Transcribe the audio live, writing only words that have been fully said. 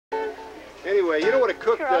Anyway, you know what a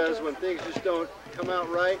cook does when things just don't come out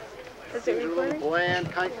right? Things are a little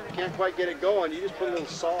bland, can't quite get it going. You just put a little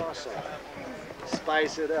sauce on it.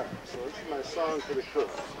 Spice it up. So this is my song for the cook.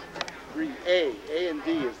 A and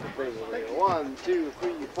D is the thing over there. 1, 2,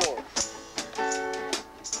 3, 4.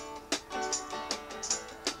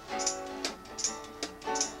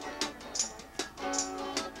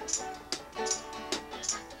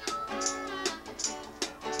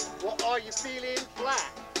 Well, are you feeling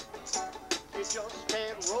flat? You just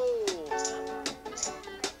can't roll.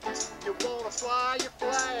 You wanna fly your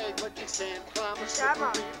flag, but you can't climb a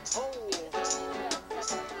slippery pole.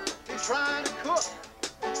 You're trying to cook,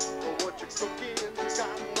 but what you're cooking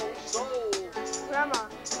got no soul. Grandma.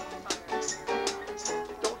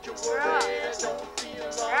 Don't you worry, don't feel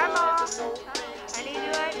lost. Grandma. No I need to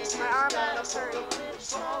do it. My arm is hurt. Put a little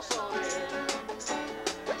sauce on it.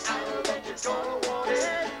 I know that you're gonna want it.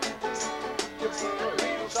 You put a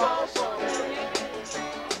little sauce on it.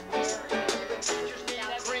 Even teachers need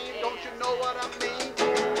cream, don't you know what I mean?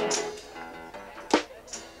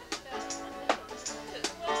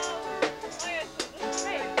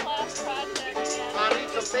 I need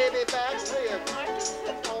some baby back ribs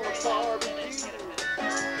on a barbecue.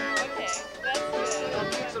 Okay, that's good. I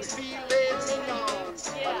need some filet mignon.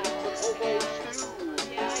 Yeah. I need some hobo stew.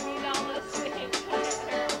 Yeah, I need all those things.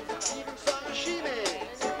 Even sashimi.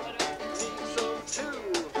 Need some too.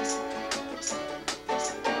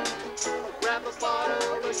 Grab a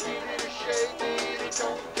bottle and give it a shake. It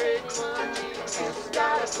don't take much. You just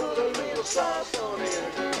gotta put a little sauce on it.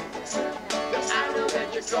 I know that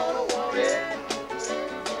you're gonna want it.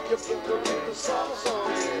 You put a little sauce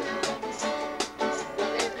on it.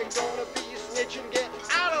 Well, if you're gonna be snitching, get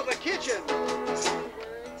out of the kitchen.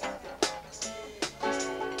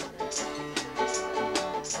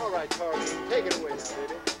 All right, Carlene, take it away now,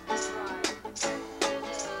 baby.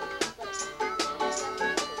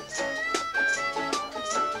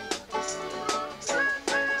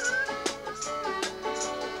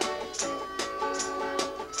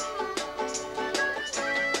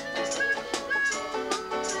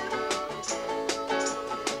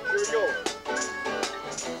 Here we go.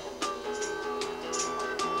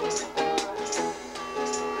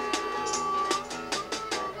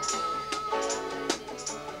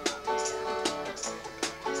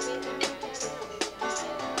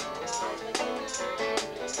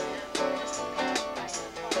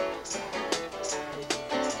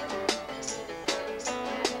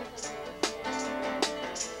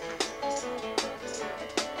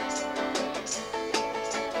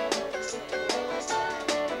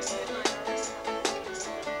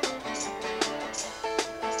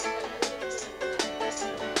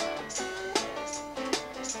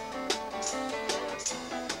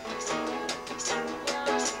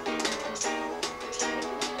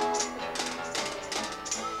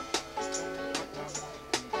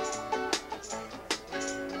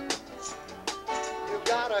 You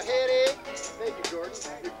got a headache, thank you, Jordan.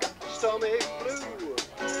 You got stomach flu.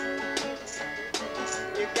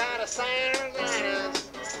 You got a sinusitis.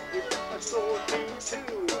 You got a sore tooth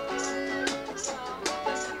too.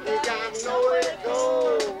 You got nowhere to go.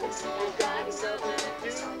 You got nothing to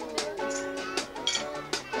do.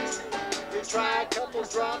 You try a couple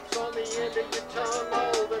drops on the end of your tongue.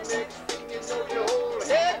 Oh, the next thing you know, your whole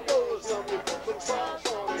head goes numb. You put some sauce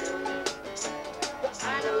on it. But I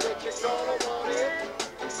know that you're gonna want it.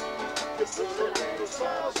 You put a little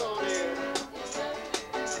sauce on it.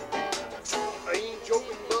 I ain't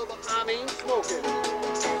joking, brother, I mean smoking.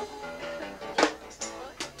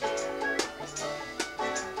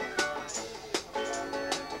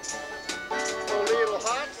 A little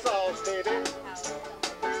hot sauce, baby.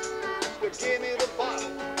 So give me the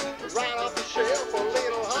bottle, right off the shelf. A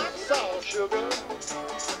little hot sauce, sugar.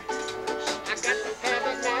 I got to have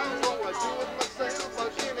it now, I'm gonna do it myself.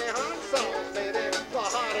 Give me hot sauce, baby. The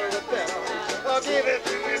hotter the better. Give it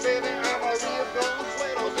to me, baby. I'm a real gone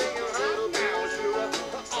sweat. I'll sing it hot now, sugar.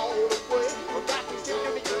 All the way. Got to give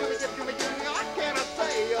me, give me, give me, give me. What can I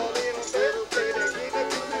say? A little bit, baby. Give it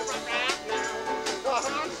to me right now. The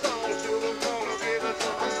hot sauce, sugar. Gonna give it to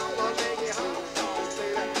me. I'll make it hot sauce,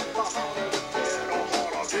 baby. The hotter the better. I'm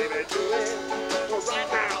gonna give it to it. Right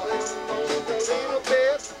now, it's only a little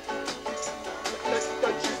bit.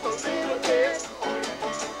 Just a little bit.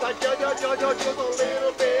 Just a little